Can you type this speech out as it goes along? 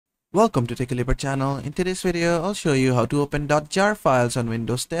Welcome to TechCaliber channel. In today's video, I'll show you how to open .jar files on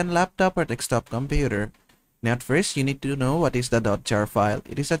Windows 10 laptop or desktop computer. Now at first, you need to know what is the .jar file.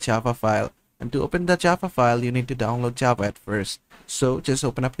 It is a Java file. And to open the Java file, you need to download Java at first. So just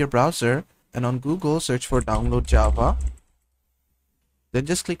open up your browser and on Google, search for download Java. Then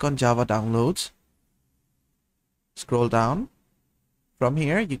just click on Java downloads. Scroll down. From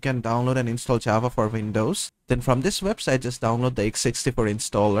here, you can download and install Java for Windows. Then from this website, just download the x64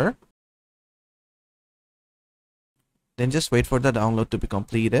 installer. Then just wait for the download to be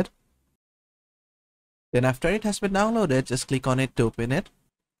completed. Then after it has been downloaded, just click on it to open it.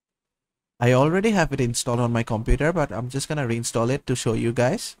 I already have it installed on my computer, but I'm just gonna reinstall it to show you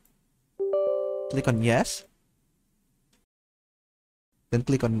guys. Click on yes. Then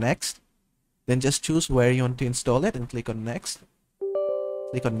click on next. Then just choose where you want to install it and click on next.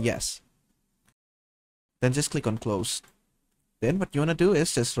 Click on yes. Then just click on close. Then what you want to do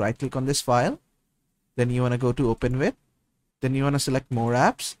is just right click on this file. Then you want to go to open with. Then you want to select more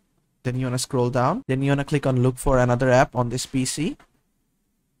apps. Then you want to scroll down. Then you want to click on look for another app on this PC.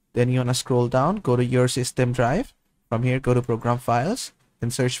 Then you want to scroll down, go to your system drive. From here, go to program files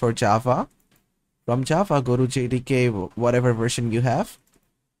and search for Java. From Java, go to JDK, whatever version you have.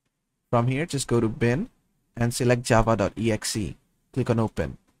 From here, just go to bin and select java.exe. Click on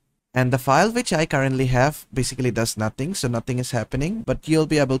open. And the file which I currently have basically does nothing, so nothing is happening, but you'll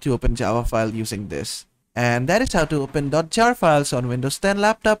be able to open Java file using this. And that is how to open .jar files on Windows 10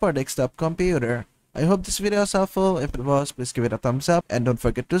 laptop or desktop computer. I hope this video was helpful. If it was, please give it a thumbs up and don't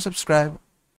forget to subscribe.